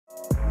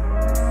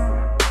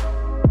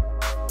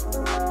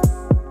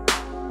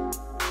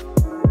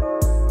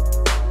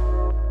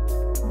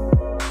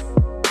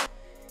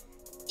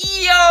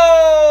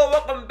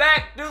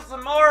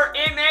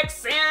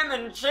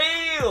and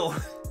chill.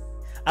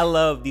 I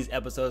love these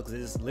episodes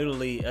because it's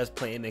literally us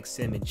playing MX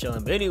Sim and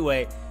chilling. But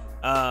anyway,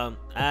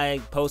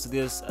 I posted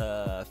this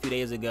a few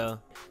days ago.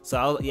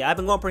 So I've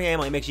been going pretty ham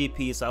on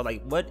MXGP. So I was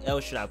like, what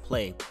else should I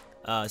play?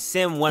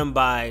 Sim won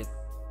by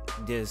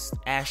this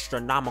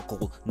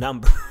astronomical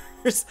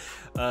numbers.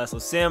 So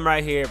Sim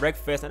right here,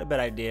 Wreckfest, not a bad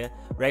idea.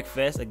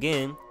 Wreckfest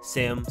again,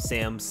 Sim.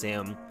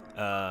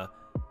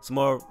 Some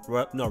more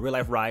real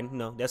life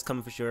riding, that's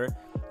coming for sure.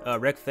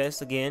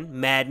 Wreckfest again,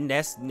 Madden,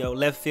 that's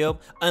left field.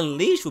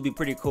 Unleash would be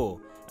pretty cool.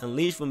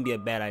 Unleash wouldn't be a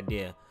bad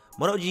idea.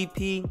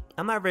 MotoGP,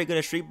 I'm not very good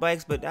at street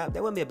bikes, but that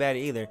wouldn't be a bad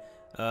either.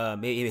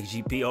 Maybe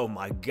GP, oh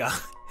my god.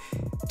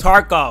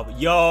 Tarkov,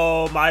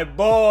 yo, my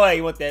boy,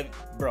 you want that,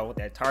 bro? Want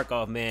that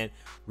Tarkov, man?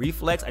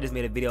 Reflex, I just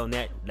made a video on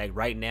that like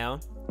right now.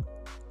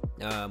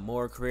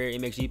 More career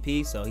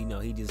MXGP, so he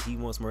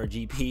wants more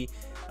GP.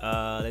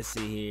 Let's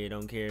see here,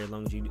 don't care as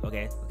long as you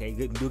okay,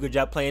 good, do a good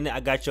job playing it. I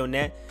got you on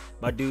that.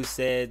 My dude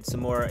said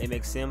some more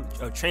MX Sim.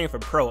 Train for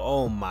pro.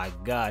 Oh my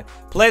god,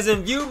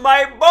 Pleasant View,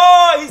 my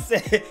boy.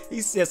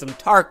 He said some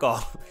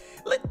Tarkov.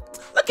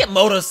 Look at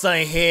Moto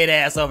Son head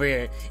ass over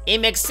here.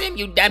 MX Sim,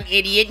 you dumb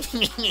idiot.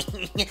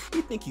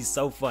 You think he's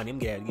so funny. I'm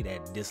get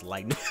that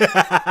dislike.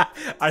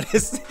 I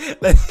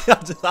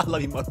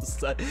love you, Moto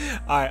Son.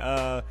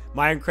 Alright,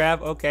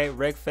 Minecraft, okay,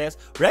 Wreckfest.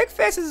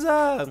 Wreckfest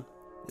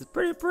is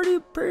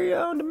pretty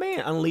on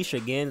demand. Unleash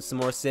again, some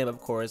more Sim, of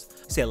course.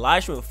 Say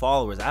live stream with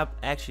followers.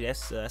 Actually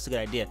that's a good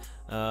idea.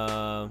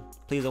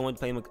 Please don't want to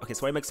play him. Okay,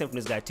 so I make Sim from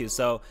this guy too.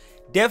 So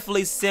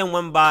definitely Sim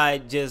won by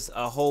just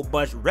a whole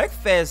bunch.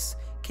 Wreckfest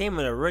came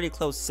in a really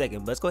close second,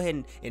 but let's go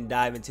ahead and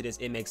dive into this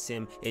MX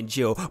Sim and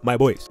chill, my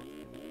boys.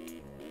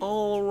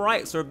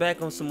 Alright, so we're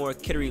back on some more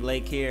Kittery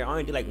Lake here. I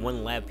only did like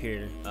one lap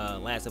here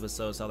last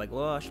episode, so I was like,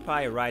 well, I should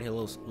probably ride here a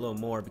little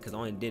more because I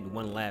only did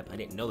one lap. I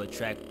didn't know the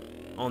track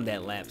on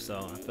that lap,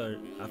 so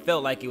I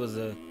felt like it was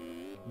a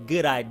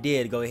good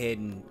idea to go ahead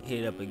and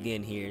hit it up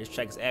again here. This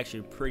track is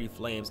actually pretty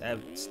flames. I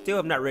still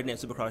have not ridden that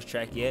Supercross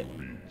track yet.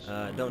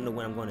 Don't know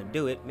when I'm going to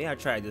do it. Maybe I'll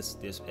try this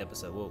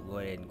episode. We'll go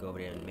ahead and go over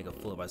there and make a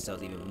fool of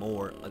ourselves even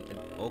more.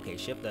 Okay,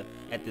 shift up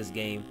at this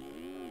game.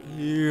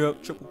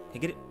 Yep, triple. Hey,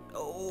 get it?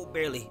 Oh,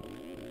 barely.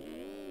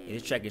 Yeah,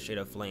 this track is straight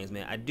up flames,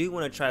 man. I do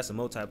want to try some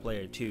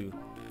multiplayer too,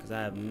 because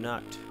I have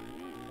not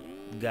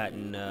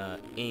gotten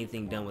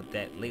anything done with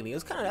that lately.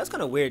 That's kind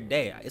of a weird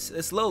day. It's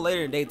a little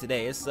later in the day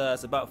today. It's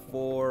about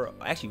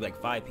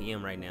 5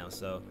 p.m. right now,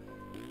 so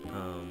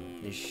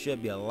there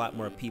should be a lot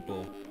more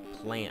people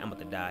playing. I'm about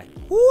to die.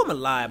 Woo, I'm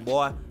alive,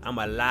 boy. I'm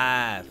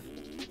alive.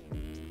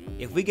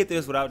 If we get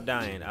this without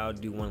dying, I'll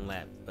do one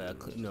lap. A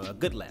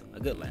good lap.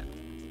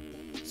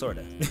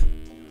 Sorta.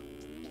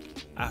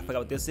 I forgot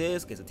what this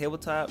is. It's a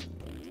tabletop.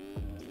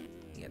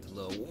 You got the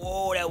little.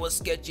 Whoa, that was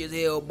sketchy as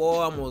hell, boy.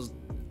 I almost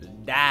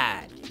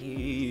died.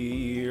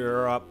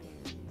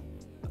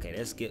 Okay,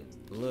 let's get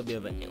a little bit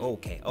of an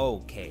okay.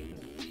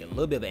 Get a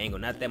little bit of an angle,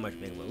 not that much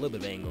angle, but a little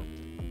bit of angle.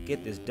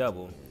 Get this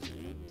double.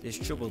 This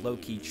triple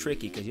low-key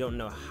tricky because you don't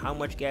know how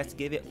much gas to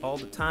give it all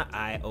the time.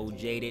 I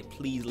OJ'd it.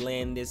 Please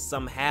land this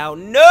somehow.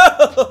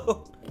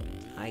 No!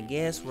 I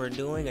guess we're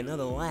doing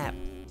another lap.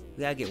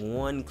 We gotta get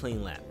one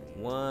clean lap.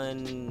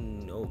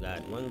 One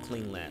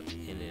clean lap.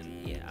 And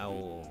then, yeah, I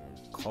will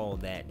call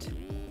that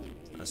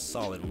a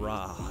solid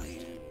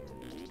ride.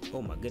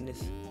 Oh my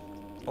goodness.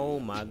 Oh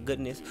my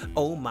goodness.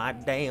 Oh my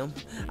damn.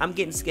 I'm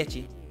getting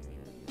sketchy.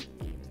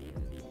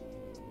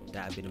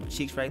 Dive in them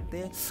cheeks right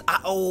there.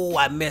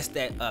 I messed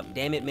that up.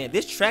 Damn it, man.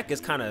 This track is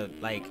kind of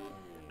like,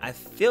 I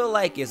feel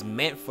like it's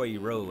meant for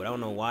your road. I don't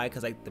know why,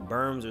 because like the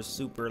berms are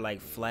super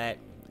like flat.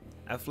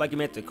 I feel like you're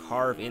meant to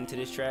carve into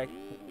this track.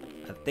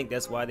 I think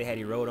that's why they had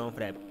Erode on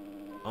for that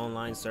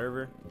online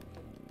server.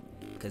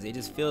 Because it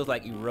just feels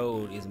like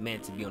Erode is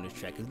meant to be on this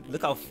track.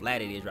 Look how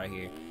flat it is right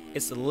here.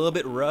 It's a little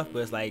bit rough,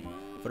 but it's like,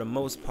 for the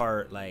most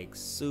part, like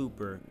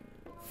super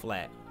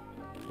flat.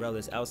 Bro,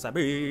 this outside.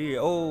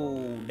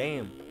 Oh,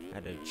 damn. I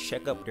had to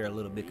check up there a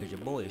little bit because your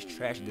boy is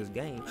trash at this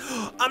game.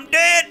 I'm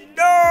dead!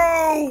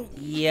 No!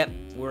 Yep,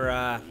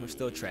 we're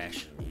still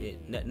trash.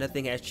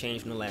 Nothing has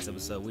changed from the last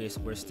episode.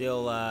 We're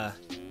still,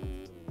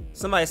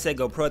 somebody said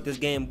go pro at this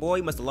game. Boy,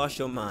 you must have lost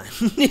your mind.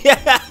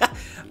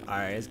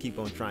 Alright, let's keep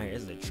on trying here.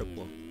 This is a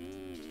triple.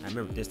 I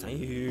remember this time.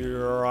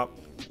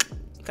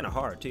 Kind of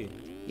hard, too.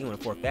 Even on a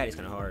 4 fat, it's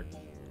kind of hard.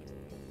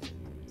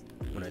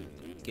 I'm gonna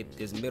get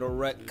this middle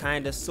rut,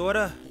 kinda,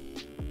 sorta.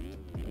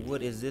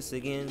 What is this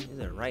again? Is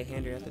it a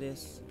right-hander after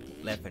this?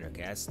 Left-hander.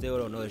 Okay, I still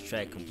don't know this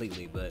track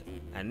completely, but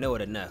I know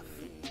it enough.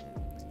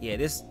 Yeah,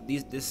 this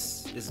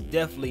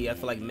definitely, I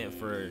feel like, meant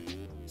for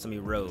some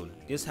Erode.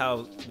 This is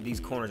how these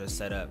corners are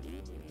set up.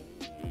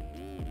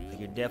 Like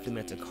you're definitely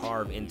meant to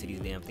carve into these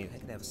damn things. I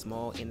could have a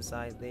small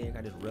inside there.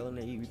 I just rail in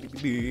there.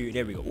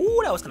 There we go.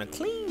 Ooh, that was kind of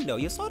clean though.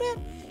 You saw that?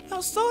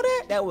 Y'all saw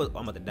that? That was. I'm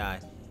about to die.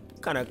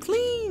 Kind of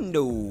clean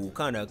though.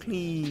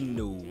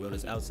 Roll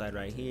this outside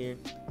right here.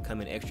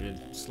 Coming extra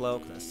slow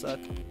because I suck.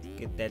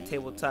 Get that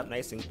tabletop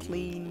nice and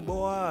clean,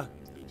 boy.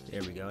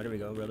 There we go.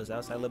 Roll this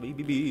outside a little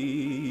bit.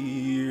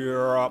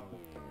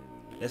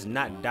 Let's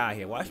not die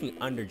here. Watch me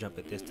under jump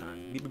it this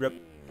time.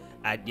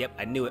 Yep,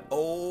 I knew it.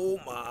 Oh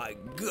my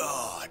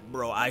god,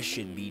 bro. I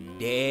should be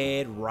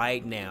dead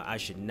right now. I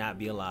should not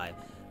be alive.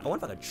 I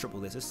wonder if I could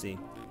triple this. Let's see.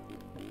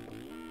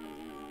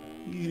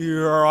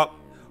 Yeah.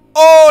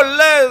 Oh,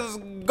 let's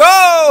go.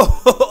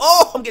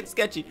 Oh, I'm getting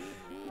sketchy.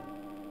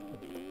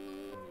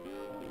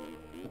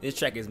 This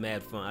track is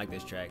mad fun. I like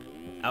this track.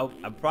 I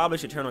probably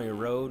should turn on your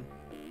road,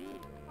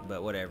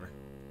 but whatever.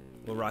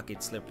 We'll rock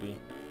it slippery.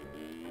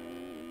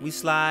 We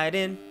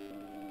sliding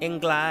and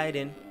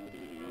gliding.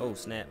 Oh,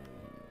 snap.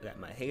 Got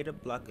my hater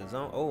blockers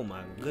on. Oh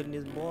my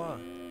goodness, boy.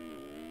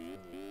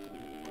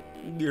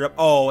 Gear up.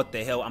 Oh, what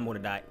the hell? I'm gonna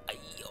die.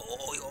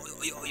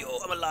 Yo,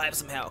 I'm alive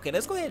somehow. Okay,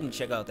 let's go ahead and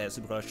check out that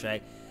Supercross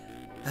track.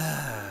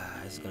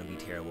 This is gonna be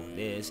terrible.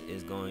 This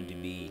is going to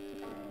be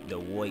the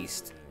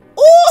worst.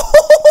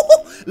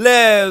 Oh,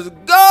 let's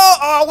go.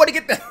 Oh, I want to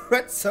get that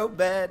rut so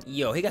bad.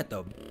 Yo, he got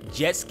the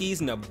jet skis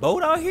and the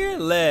boat out here.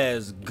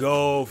 Let's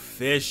go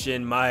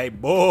fishing, my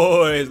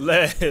boys.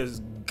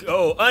 Let's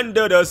go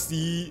under the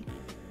sea.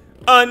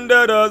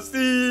 Under the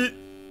sea,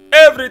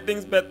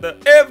 everything's better.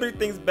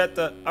 Everything's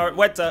better. Or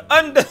wetter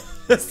under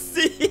the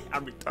sea.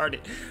 I'm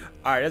retarded.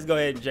 All right, let's go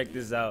ahead and check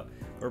this out.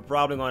 We're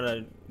probably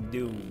gonna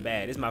do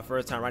bad. This is my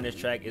first time riding this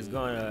track. It's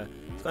gonna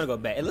go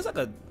bad. It looks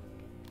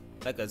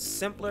like a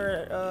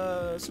simpler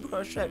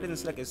Supercross track. It doesn't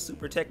seem like it's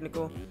super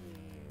technical.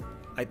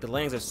 Like the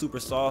lanes are super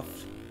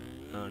soft.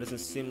 Doesn't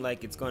seem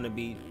like it's gonna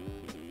be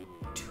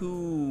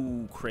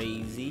too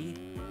crazy.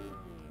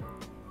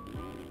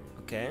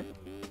 Okay.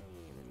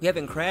 We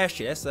haven't crashed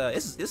yet.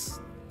 This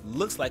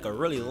looks like a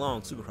really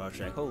long Supercross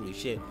track. Holy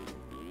shit.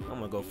 I'm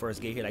gonna go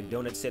first gear here like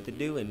Donut said to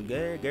do and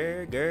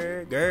grr.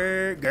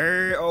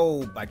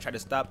 Oh, I tried to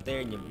stop there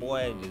and your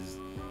boy is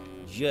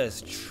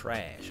just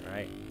trash,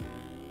 alright?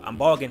 I'm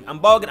bogging.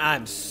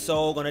 I'm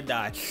so gonna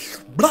die.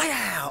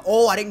 Blah!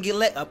 Oh, I didn't get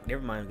leg up.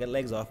 Never mind, got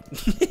legs off.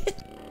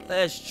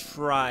 Let's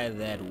try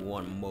that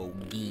one more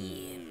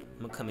again.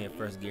 I'm gonna come in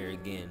first gear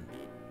again.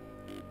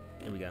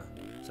 Here we go.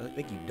 So I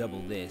think you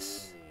double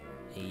this.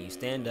 And you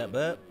stand up,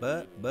 but.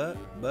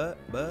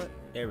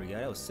 There we go,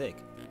 that was sick.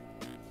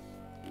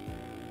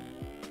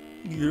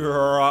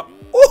 Yeah.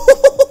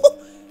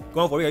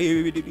 Going for it.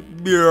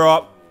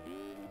 Yeah.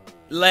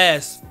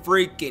 Let's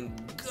freaking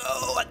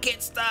go. I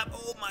can't stop.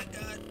 Oh my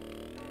god.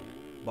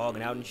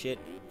 Bogging out and shit.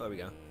 There we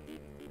go.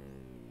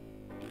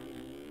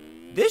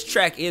 This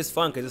track is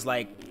fun because it's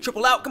like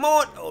triple out. Come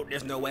on. Oh,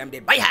 there's no way I'm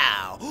dead. Bye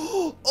how.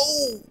 Oh.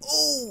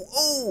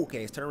 Okay,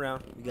 let's turn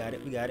around. We got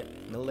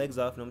it. No legs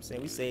off. You know what I'm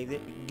saying? We saved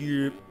it.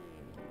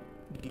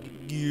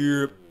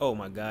 Gear. Oh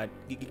my god.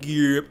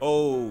 Gear.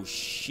 Oh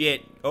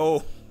shit.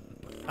 Oh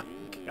my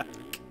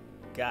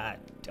god.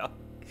 Dog.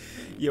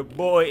 Your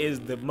boy is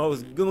the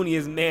most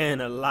gooniest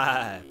man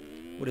alive.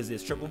 What is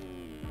this? Triple?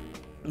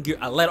 Gear.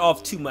 I let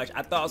off too much.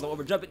 I thought I was gonna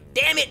overjump it.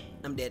 Damn it.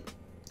 I'm dead.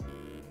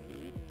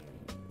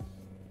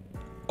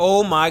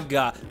 Oh my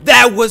god.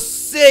 That was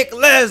sick.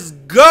 Let's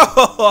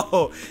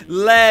go.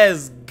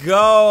 Let's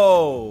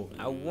go.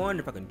 I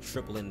wonder if I can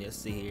triple in this.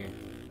 See here.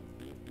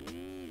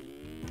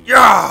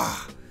 Yeah.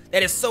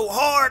 That is so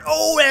hard.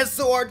 Oh, that's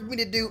so hard for me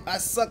to do. I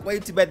suck way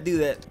too bad to do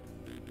that.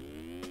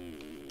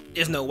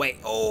 There's no way.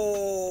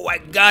 Oh, I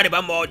got it.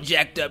 I'm all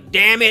jacked up.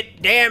 Damn it.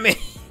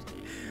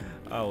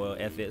 Oh, well,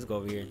 F it. Let's go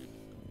over here.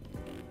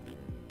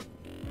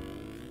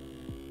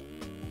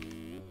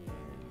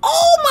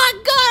 Oh my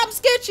god, I'm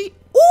sketchy.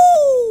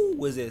 Ooh,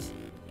 what is this?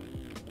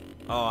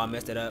 Oh, I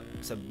messed it up.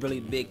 It's a really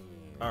big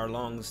or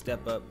long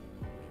step up.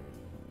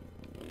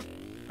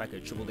 I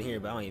could triple to here,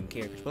 but I don't even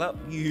care. Triple out.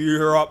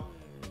 Yeah.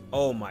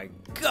 Oh my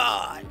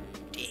god.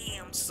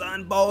 Damn,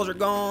 son, balls are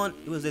gone.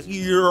 What is this?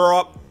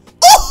 Yeah.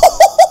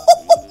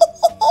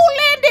 Oh,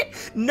 landed.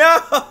 No.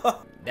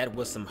 That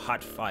was some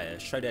hot fire.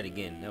 Let's try that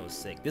again. That was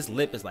sick. This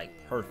lip is like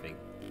perfect.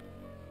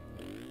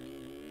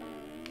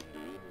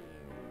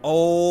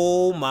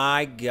 Oh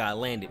my god,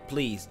 landed,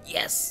 please.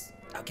 Yes,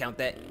 I'll count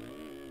that.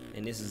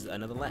 And this is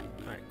another lap.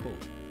 All right, cool.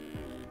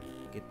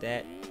 Get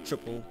that,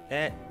 triple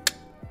that.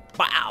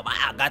 Wow,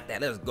 got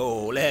that. Let's go.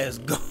 All right, let's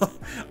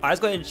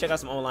go ahead and check out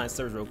some online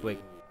servers real quick.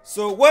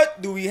 So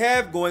what do we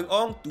have going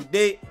on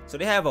today? So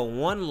they have a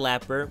one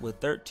lapper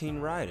with 13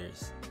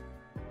 riders.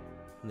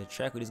 And the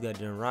track we just got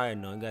done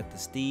riding on. Got the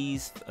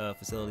Steeze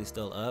facility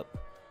still up.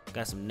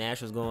 Got some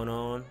nationals going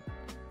on.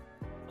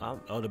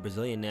 Oh, the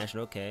Brazilian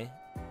national. Okay.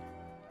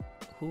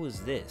 Who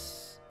is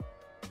this?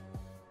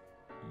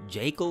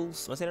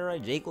 Jacals? Am I saying that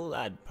right? Jacals?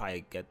 I'd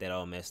probably get that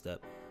all messed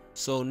up.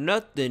 So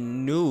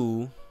nothing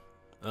new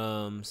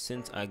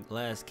since I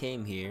last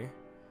came here.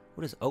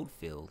 What is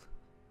Oatfield?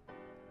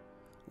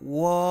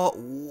 Whoa.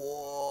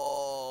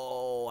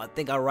 I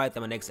think I'll write that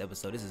in my next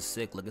episode. This is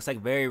sick. Look, it's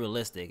like very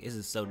realistic. This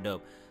is so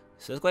dope.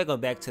 So let's go ahead and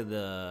go back to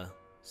the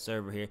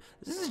server here.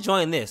 Let's just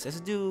join this. Let's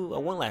do a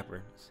one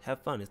lapper. Let's have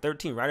fun. There's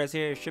 13 riders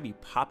here. It should be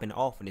popping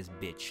off in this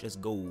bitch. Let's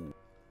go.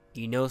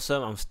 You know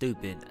something? I'm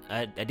stupid.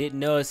 I didn't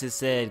notice it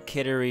said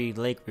Kittery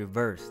Lake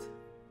reversed.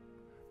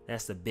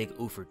 That's the big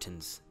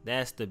Oofertons.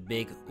 That's the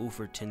big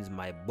Oofertons,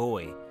 my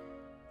boy.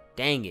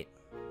 Dang it.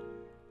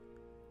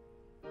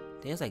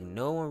 There's like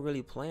no one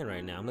really playing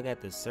right now. I'm looking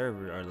at the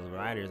server or the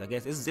riders. I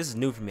guess this is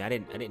new for me. I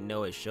didn't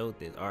know it showed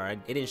this, or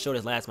it didn't show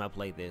this last time I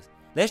played this.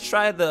 Let's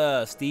try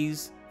the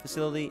Steeze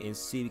facility and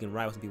see if we can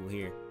ride with some people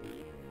here.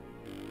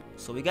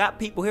 So we got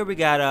people here. We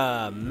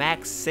got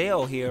Max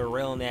Sale here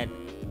railing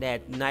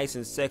that nice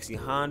and sexy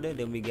Honda.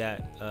 Then we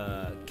got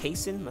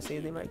Kaysen. Am I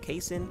saying his name right?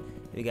 Kaysen.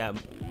 We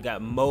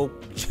got Mo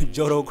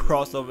Jodo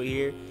Cross over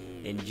here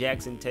and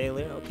Jackson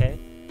Taylor. Okay.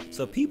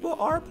 So people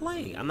are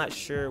playing. I'm not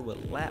sure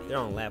what lap. They're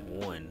on lap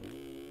 1.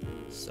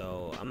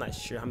 So I'm not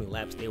sure how many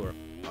laps they were,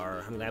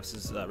 or how many laps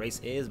this race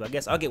is. But I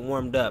guess I'll get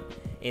warmed up,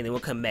 and then we'll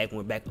come back when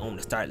we're back on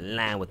the starting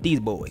line with these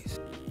boys.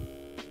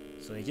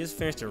 So they just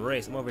finished the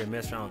race. I'm over here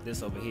messing around with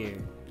this over here.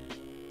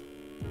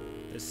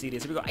 Let's see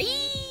this. Here we go.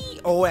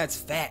 Eee! Oh, that's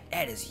fat.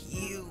 That is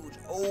huge.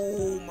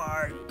 Oh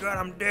my God,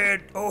 I'm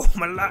dead. Oh,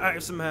 my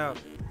life somehow.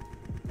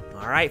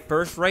 All right,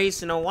 first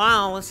race in a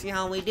while. Let's see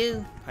how we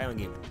do. Probably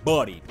gonna get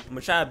buddied. I'm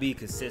gonna try to be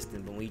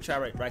consistent, but when you try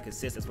to ride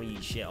consistent, that's when you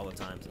eat shit all the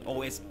time. So,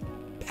 oh, it's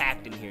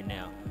packed in here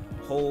now.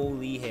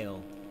 Holy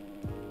hell.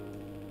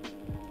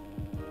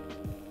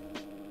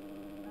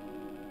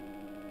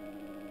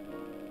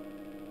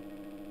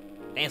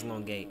 Dance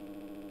long gate.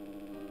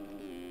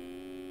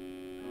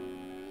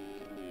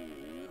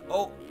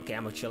 Oh, okay,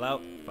 I'm gonna chill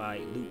out if I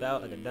loop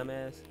out like a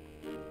dumbass.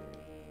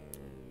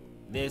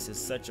 This is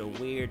such a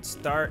weird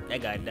start.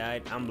 That guy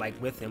died. I'm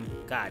like with him.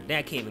 God,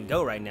 that can't even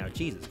go right now.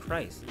 Jesus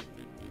Christ.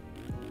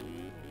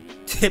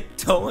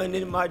 Tiptoeing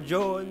in my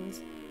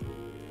Jordans.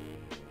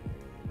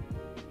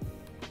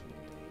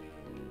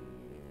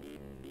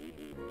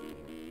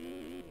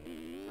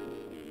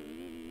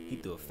 He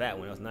threw a fat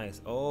one. That was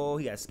nice. Oh,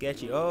 he got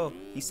sketchy. Oh,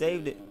 he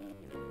saved it.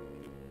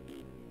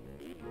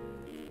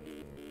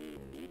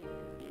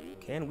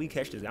 Can we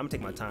catch this guy? I'm gonna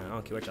take my time. I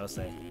don't care what y'all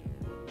say.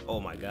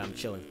 Oh my God, I'm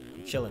chilling.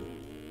 I'm chilling.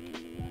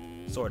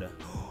 Sorta.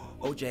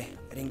 OJ,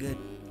 that ain't good.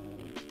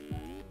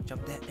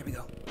 Jump that. There we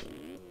go.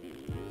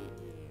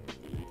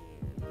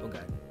 Oh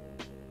God.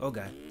 Oh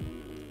God.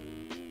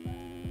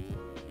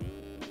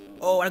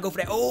 Oh, I go for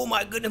that. Oh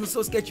my goodness, I'm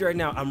so sketchy right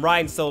now. I'm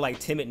riding so like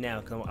timid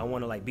now because I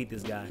want to like beat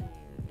this guy.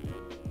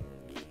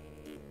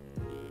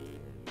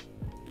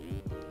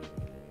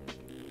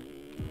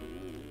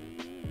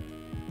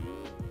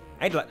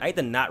 I had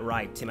to not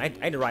ride Tim. I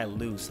had to ride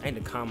loose. I had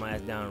to calm my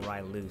ass down and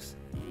ride loose.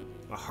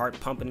 My heart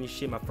pumping and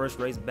shit. My first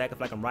race back. I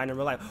feel like I'm riding in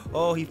real life.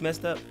 Oh, he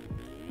messed up.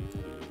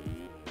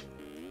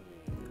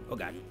 Oh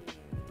God.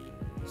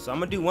 So I'm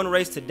gonna do one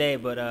race today,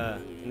 but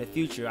in the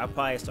future I'll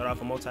probably start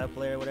off a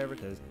multiplayer or whatever,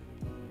 because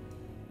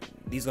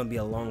these gonna be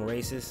a long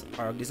races,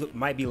 or these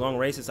might be long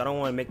races. So I don't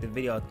want to make the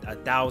video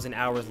 1,000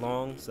 hours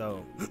long.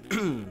 So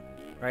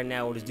right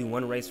now we'll just do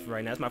one race for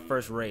right now. It's my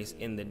first race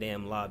in the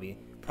damn lobby.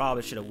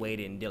 Probably should have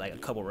waited and did like a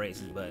couple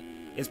races, but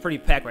it's pretty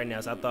packed right now,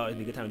 so I thought it'd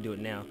be a good time to do it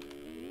now.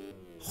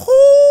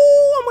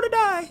 Oh, I'm gonna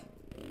die.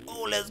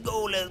 Oh, let's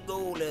go, let's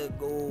go, let's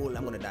go.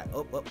 I'm gonna die.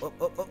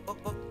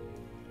 Up.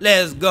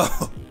 Let's go.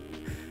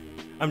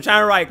 I'm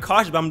trying to ride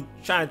cautious, but I'm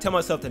trying to tell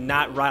myself to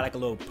not ride like a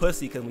little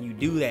pussy, because when you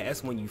do that,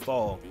 that's when you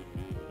fall.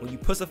 When you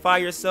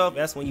pussify yourself,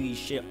 that's when you eat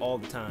shit all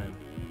the time.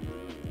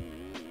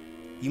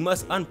 You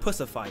must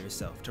unpussify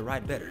yourself to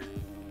ride better.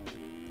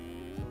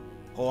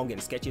 Oh, I'm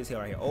getting sketchy as hell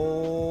right here.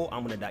 Oh,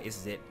 I'm gonna die. This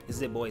is it. This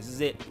is it, boys. This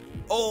is it.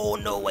 Oh,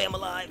 no way I'm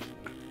alive.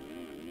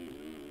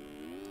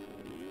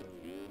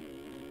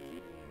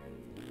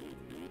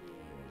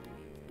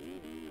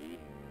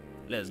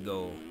 Let's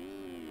go.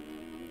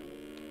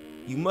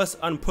 You must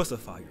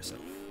unpussify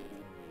yourself.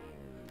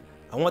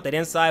 I want that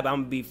inside, but I'm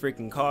gonna be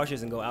freaking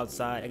cautious and go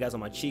outside. That guy's on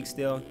my cheek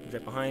still. He's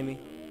right behind me.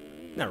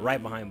 Not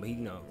right behind, but he,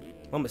 you know,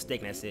 one mistake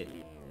and that's it.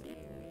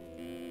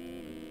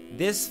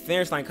 This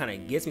finish line kind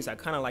of gets me, so I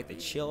kind of like to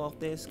chill off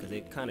this, because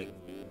it kind of,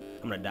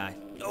 I'm gonna die.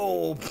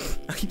 Oh,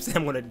 I keep saying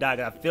I'm gonna die,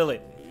 because I feel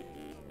it.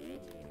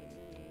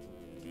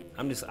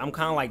 I'm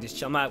kind of like just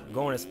chill. I'm not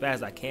going as fast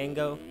as I can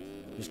go.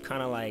 Just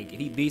kind of like, if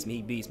he beats me,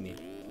 he beats me.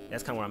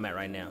 That's kind of where I'm at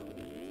right now.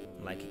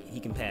 Like,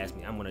 he can pass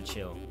me. I'm gonna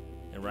chill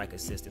and ride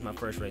consistent. My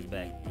first race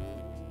back.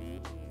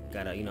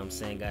 Gotta, you know what I'm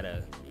saying,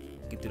 gotta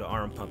get through the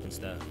arm pump and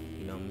stuff.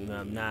 You know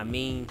what I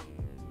mean?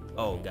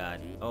 Oh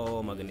God.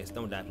 Oh my goodness.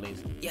 Don't die,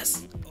 please.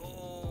 Yes.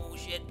 Oh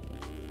shit.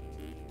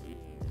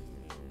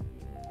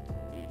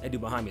 That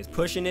dude behind me is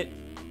pushing it.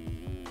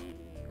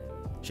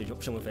 Should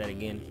went for that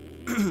again.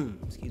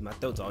 Excuse me, my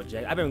throat's all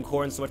jacked. I've been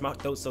recording so much, my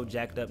throat's so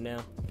jacked up now.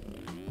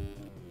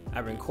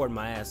 I've been recording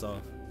my ass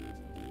off.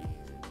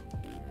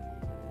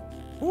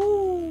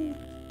 Woo.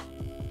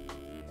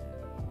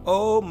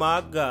 Oh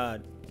my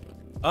God.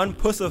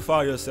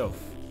 Unpussify yourself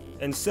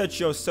and set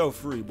yourself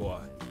free, boy.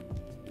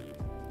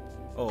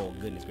 Oh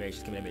goodness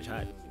gracious, give me that bitch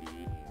hot.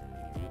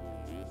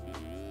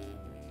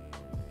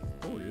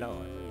 Oh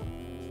Lord.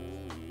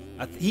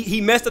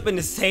 He messed up in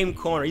the same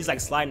corner. He's like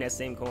sliding that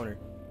same corner.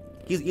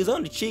 He's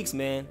on the cheeks,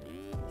 man.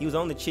 He was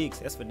on the cheeks.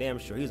 That's for damn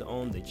sure. He was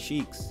on the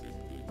cheeks.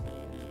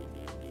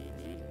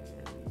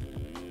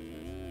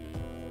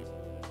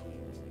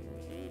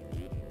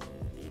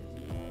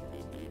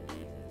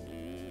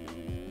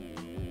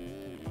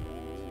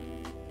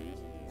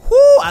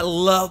 Whoo! I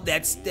love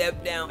that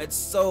step down. It's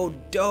so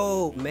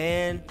dope,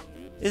 man.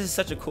 This is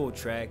such a cool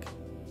track.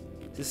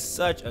 This is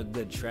such a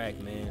good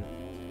track, man.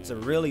 It's a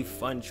really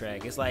fun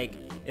track. It's like,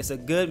 it's a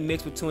good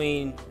mix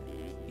between,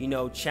 you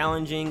know,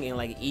 challenging and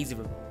like easy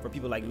for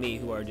people like me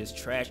who are just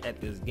trash at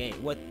this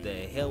game. What the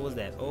hell was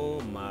that? Oh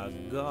my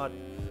god.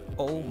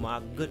 Oh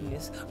my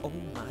goodness. Oh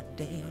my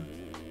damn.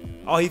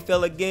 Oh, he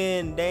fell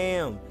again.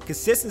 Damn.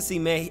 Consistency,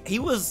 man. He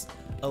was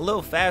a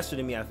little faster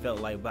than me, I felt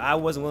like, but I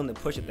wasn't willing to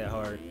push it that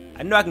hard.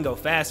 I know I can go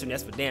faster, and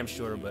that's for damn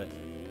sure, but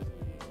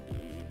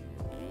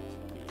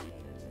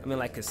I'm in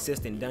like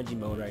consistent dungeon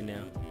mode right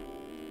now.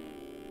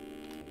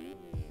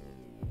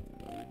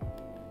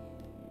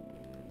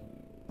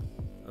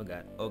 Oh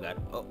god, oh god,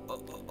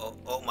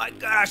 oh my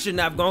god, I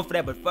shouldn't have gone for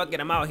that, but fuck it,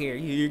 I'm out here.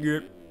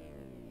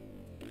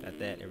 Got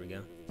that, there we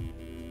go.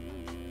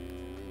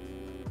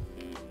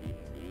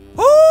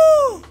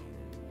 Woo!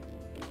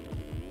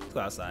 Let's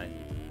go outside.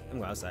 I'm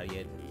going outside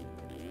yet.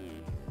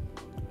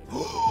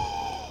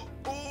 Oh,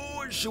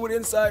 shoot it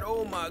inside.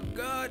 Oh my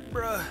god,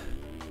 bruh.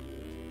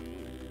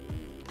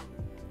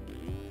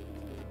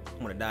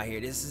 I'm gonna die here.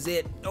 This is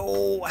it.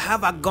 Oh,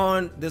 have I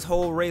gone this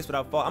whole race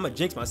without fall? I'm gonna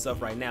jinx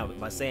myself right now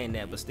by saying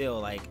that, but still,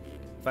 like,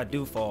 if I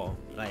do fall,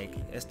 like,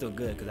 that's still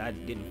good because I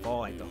didn't fall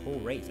like the whole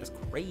race. That's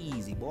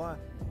crazy, boy.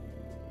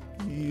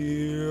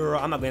 Yeah,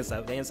 I'm not going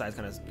inside. The inside is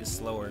kind of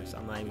slower, so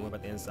I'm not even worried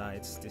about the inside.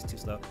 It's just too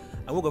slow.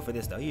 I will go for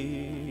this though.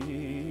 Kinda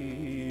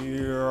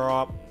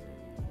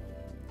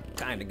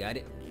got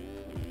it.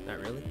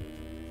 Not really.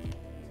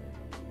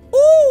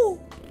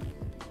 Ooh!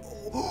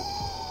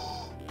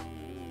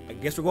 I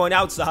guess we're going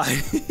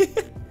outside.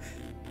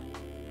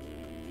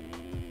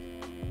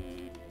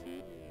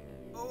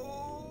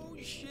 Oh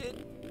shit.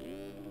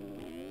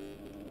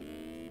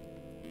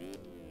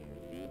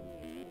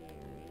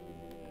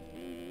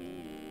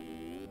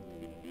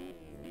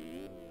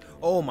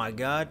 Oh my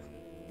god.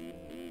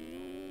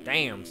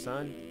 Damn,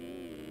 son.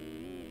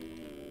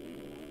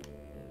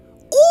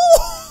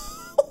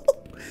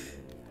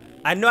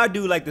 I know I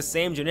do like the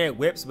same generic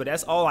whips, but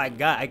that's all I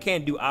got. I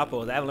can't do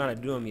oppos. I haven't learned how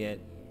to do them yet.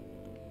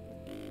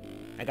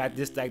 I got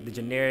just like the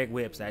generic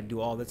whips I do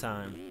all the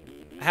time.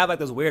 I have like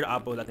those weird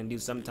oppos I can do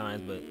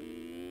sometimes, but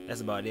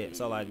that's about it. That's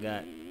all I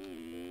got.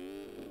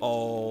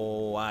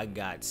 Oh, I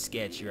got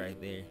sketchy right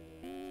there.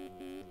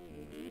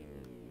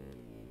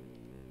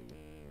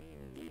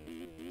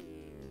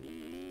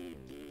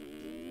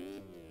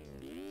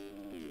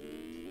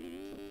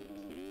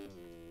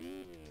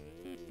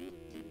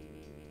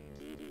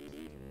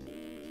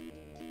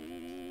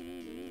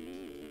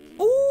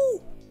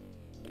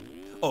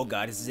 Oh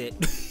god, this is it.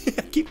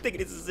 I keep thinking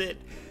this is it.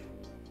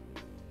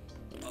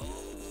 Oh.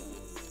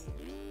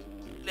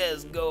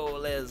 Let's go,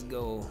 let's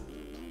go.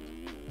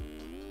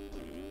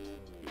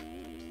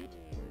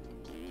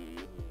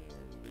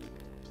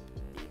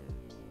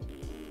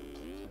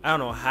 I don't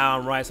know how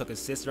I'm riding so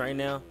consistent right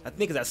now. I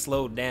think because I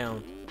slowed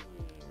down.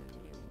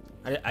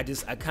 I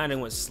kind of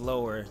went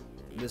slower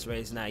this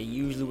race than I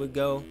usually would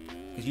go.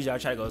 Because usually I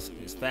try to go as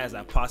fast as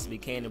I possibly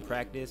can in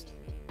practice.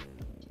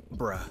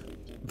 Bruh.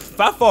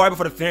 If I fall right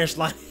before the finish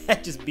line,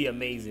 that'd just be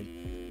amazing.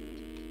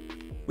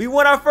 We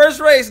won our first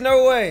race.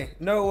 No way.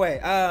 No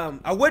way.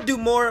 I would do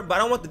more, but I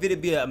don't want the video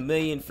to be a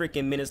million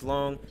freaking minutes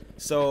long.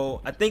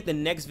 So I think the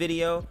next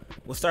video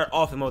we'll start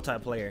off in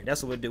multiplayer.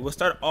 That's what we'll do. We'll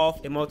start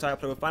off in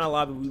multiplayer. We'll find a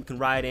lobby we can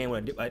ride in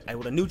with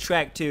a new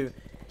track too,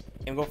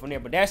 and go from there.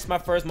 But that's my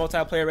first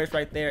multiplayer race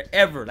right there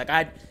ever. Like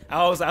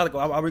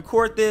I'll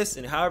record this,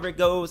 and however it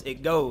goes,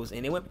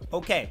 and it went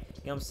okay.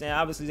 You know what I'm saying?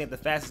 Obviously, these ain't the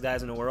fastest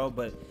guys in the world,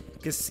 but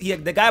because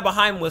the guy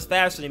behind me was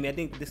faster than me, I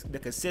think the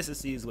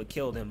consistency is what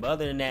killed him. But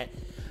other than that,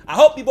 I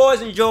hope you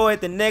boys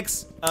enjoyed the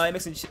next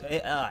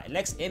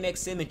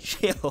MXM and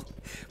chill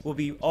will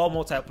be all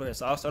multiplayer.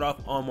 So I'll start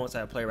off on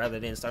multiplayer rather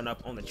than starting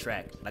off on the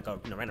track like a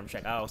random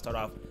track. I'll start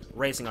off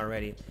racing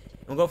already.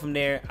 We'll go from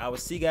there. I will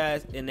see you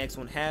guys in the next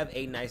one. Have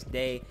a nice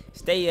day.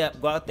 Stay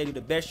up. Go out there, do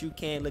the best you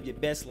can. Live your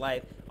best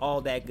life.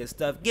 All that good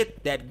stuff.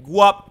 Get that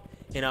guap.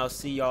 And I'll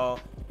see y'all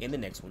in the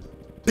next one.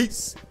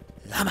 Peace.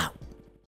 I'm out.